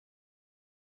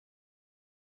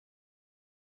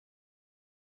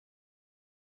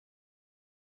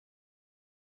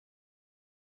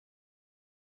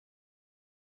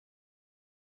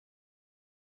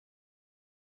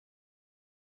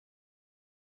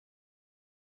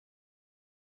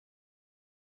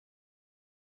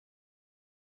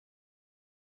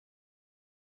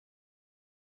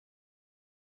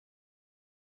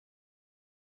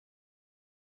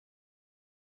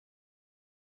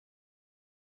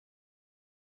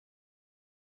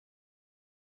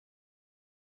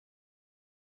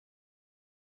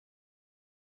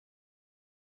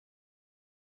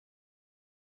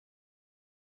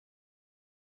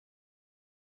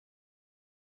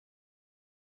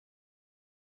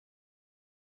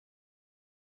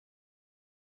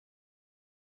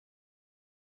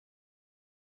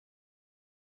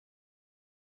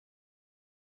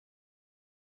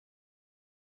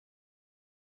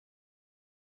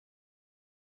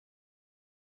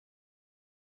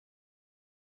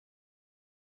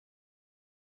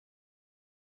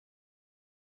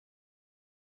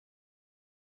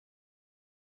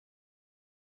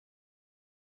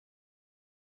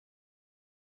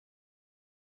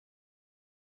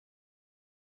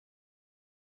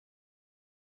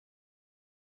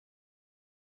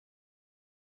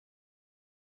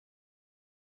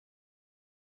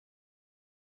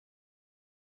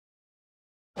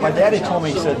My daddy told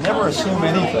me, he said, never assume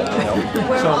anything, you know.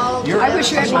 So you're, I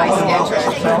wish you had my schedule.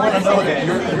 So I want to know that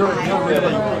you're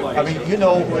really, I mean, you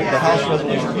know the House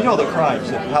resolution, you know the crimes,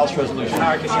 the House resolution, you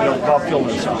know, Bob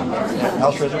Filner's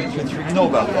House Resolution 3, you know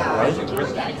about that, right?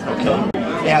 Okay.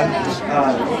 And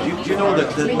you know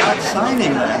that not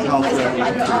signing that House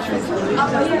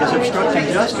Resolution 3 is obstructing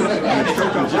justice, and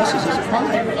obstructing justice is a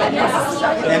crime.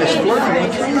 And it's flirting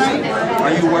with treason.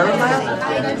 Are you aware of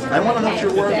that? I want to know if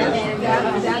you're aware of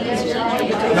that.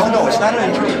 No, it's not an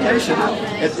interpretation.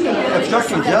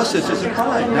 Obstructing justice is a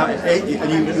crime. Now, and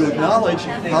you acknowledge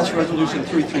House Resolution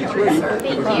 333.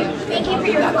 Thank you for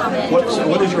your comments. So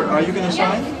what is your? Are you going to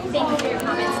sign? Thank you for your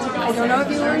comments. I don't know if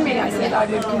you heard me. I said I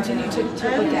would continue to look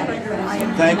at it, but I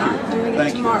am Thank not you. doing Thank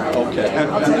it you. tomorrow. Okay. And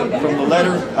from the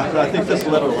letter, I think this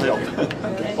letter will help.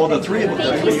 Okay. Oh, the three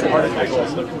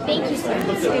articles. Thank you, sir. I'm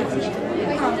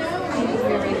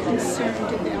very concerned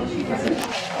about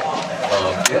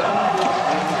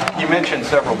You mentioned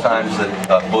several times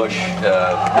that Bush,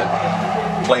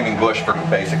 blaming Bush for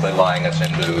basically lying us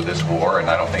into this war, and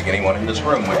I don't think anyone in this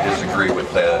room would disagree with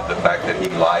the fact that he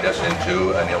lied us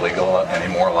into an illegal and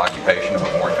immoral occupation of a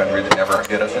foreign country that never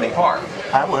did us any harm.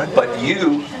 I would. But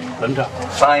you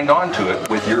signed on to it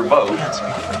with your vote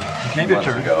a few months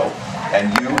ago, and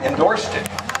you endorsed it.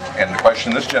 And the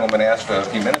question this gentleman asked a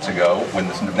few minutes ago, when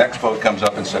the next vote comes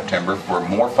up in September for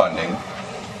more funding,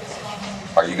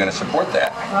 are you going to support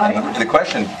that? And the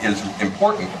question is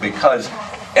important because,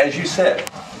 as you said,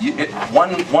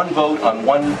 one vote on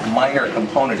one minor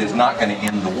component is not going to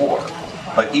end the war.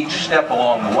 But each step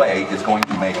along the way is going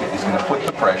to make it, is going to put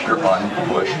the pressure on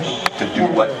Bush to do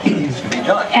what needs to be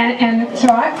done. And so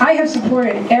I have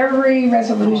supported every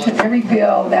resolution, every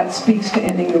bill that speaks to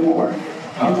ending the war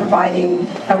and providing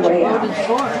a way out.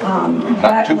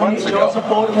 Not 2 months ago.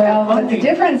 Well, but the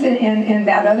difference in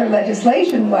that other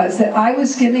legislation was that I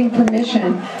was giving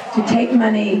permission to take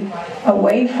money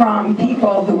away from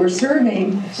people who were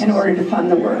serving in order to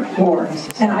fund the war.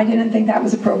 And I didn't think that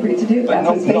was appropriate to do. But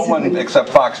no one except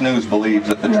Fox News believes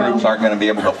that the troops aren't going to be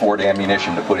able to afford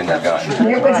ammunition to put in their guns.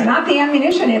 It was not the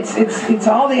ammunition, it's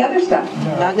all the other stuff.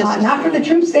 Not for the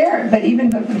troops there, but even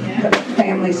the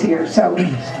families here. So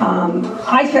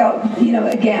I felt, you know,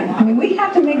 again, I mean, we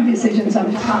have to make decisions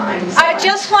sometimes. I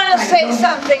just want to say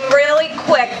something really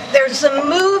quick. There's a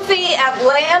movie at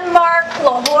Landmark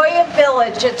La Jolla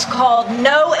Village. It's called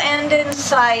No End in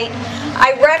Sight.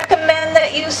 I recommend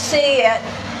that you see it.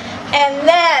 And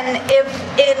then,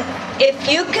 if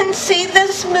you can see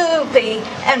this movie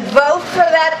and vote for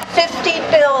that $50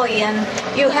 billion,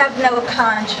 you have no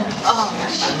conscience. Oh.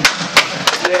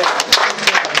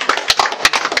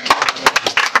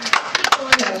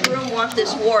 Want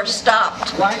this war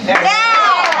stopped. Right now.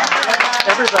 Yeah!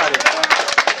 Everybody.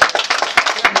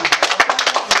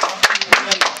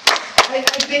 I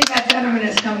think that gentleman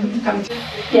has come.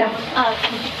 Yeah.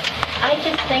 I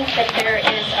just think that there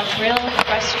is a real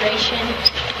frustration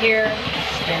here,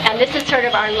 and this is sort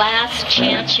of our last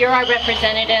chance. You're our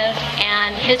representative,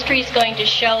 and history is going to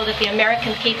show that the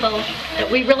American people, that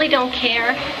we really don't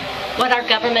care what our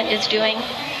government is doing.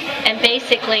 And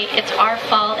basically, it's our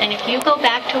fault. And if you go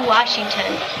back to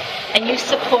Washington and you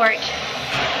support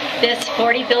this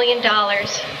 $40 billion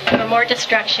for more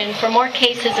destruction, for more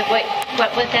cases of what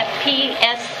was that,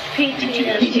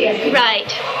 PTSD?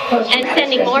 Right. And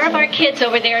sending more of our kids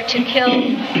over there to kill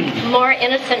more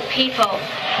innocent people.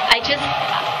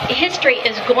 History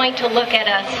is going to look at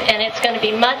us, and it's going to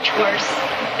be much worse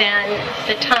than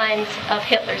the times of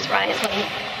Hitler's rise.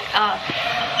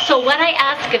 So what I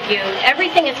ask of you,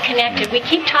 everything is connected. We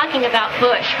keep talking about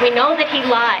Bush. We know that he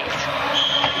lies.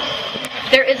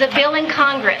 There is a bill in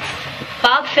Congress.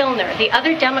 Bob Filner, the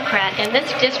other Democrat in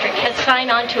this district, has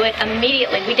signed on to it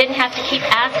immediately. We didn't have to keep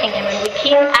asking him, and we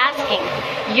keep asking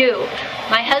you.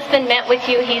 My husband met with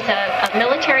you. He's a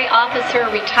military officer,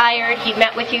 retired. He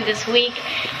met with you this week,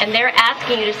 and they're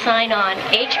asking you to sign on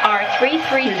H.R.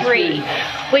 333,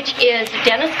 which is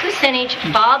Dennis Kucinich.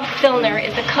 Bob Filner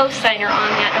is a co-signer on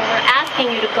that, and we're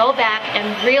asking you to go back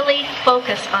and really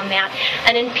focus on that.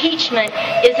 An impeachment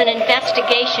is an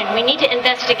investigation. We need to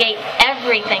investigate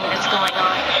everything that's going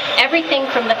on. Everything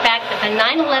from the fact that the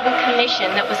 9/11 Commission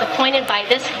that was appointed by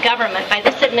this government, by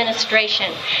this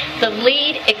administration, the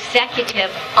lead executive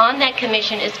on that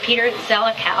commission is Peter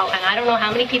Zelikow, and I don't know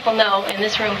how many people know in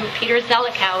this room who Peter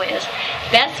Zelikow is.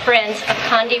 Best friends of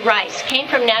Condi Rice, came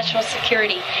from National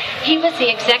Security. He was the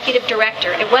executive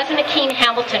director. It wasn't a Keene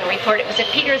Hamilton report, it was a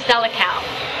Peter Zelikow.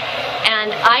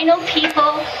 And I know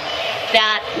people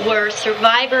that were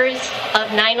survivors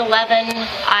of 9/11.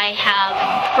 I have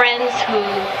friends who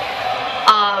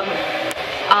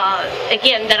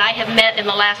again, that I have met in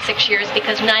the last 6 years,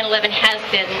 because 9/11 has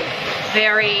been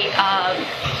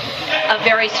a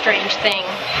very strange thing.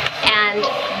 And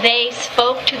they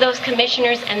spoke to those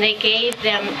commissioners and they gave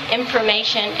them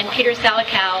information, and Peter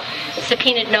Salikow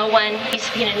subpoenaed no one. He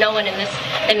subpoenaed no one in this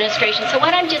administration. So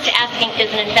what I'm just asking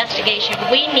is an investigation.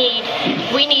 We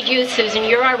need you, Susan.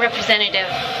 You're our representative,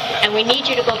 and we need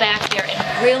you to go back there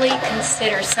and really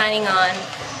consider signing on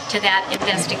to that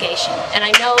investigation. And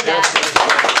I know that...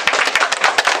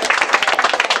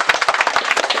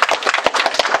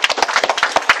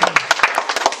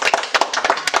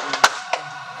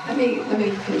 Let me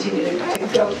continue to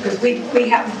go, because we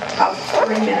have about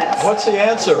 3 minutes. What's the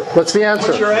answer? What's the answer?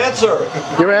 What's your answer?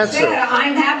 Your answer.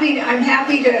 I'm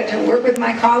happy to work with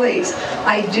my colleagues.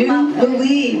 I do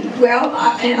believe,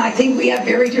 and I think we have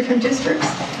very different districts.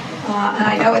 And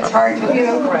I know it's hard, but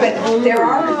there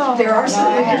are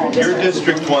certainly different districts. Your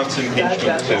district wants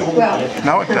impeachment too. Well,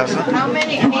 No, it doesn't. How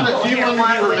many people here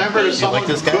want to Remember, someone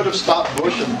could have stopped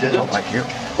Bush and didn't. Like you.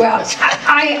 well,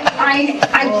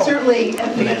 I certainly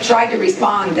tried to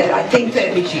respond that I think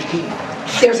that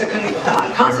there's a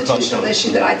constitutional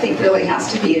issue that I think really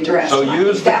has to be addressed. So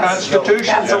use the Constitution.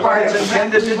 That's part of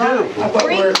intended to do. what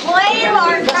we're reclaim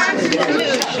our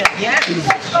Constitution? Yes.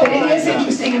 But it is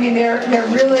interesting. I mean, there are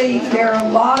a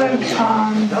lot of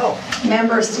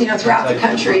members, throughout the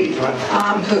country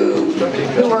who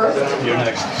are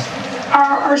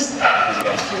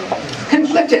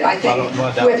conflicted, I think,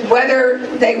 with whether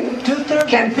they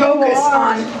can focus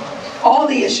on all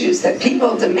the issues that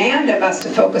people demand of us to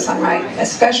focus on, right,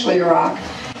 especially Iraq,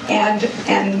 and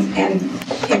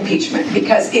impeachment,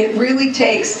 because it really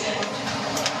takes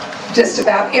just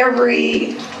about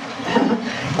every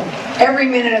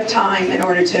minute of time in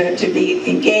order to be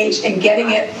engaged in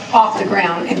getting it off the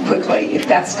ground and quickly, if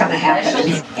that's going to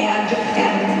happen, and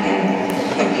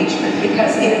impeachment,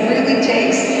 because it really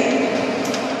takes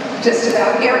just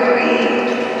about every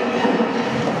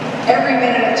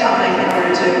minute of time in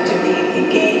order to be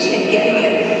engaged in getting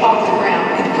it off the ground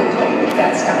and quickly, if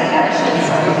that's going to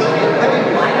happen.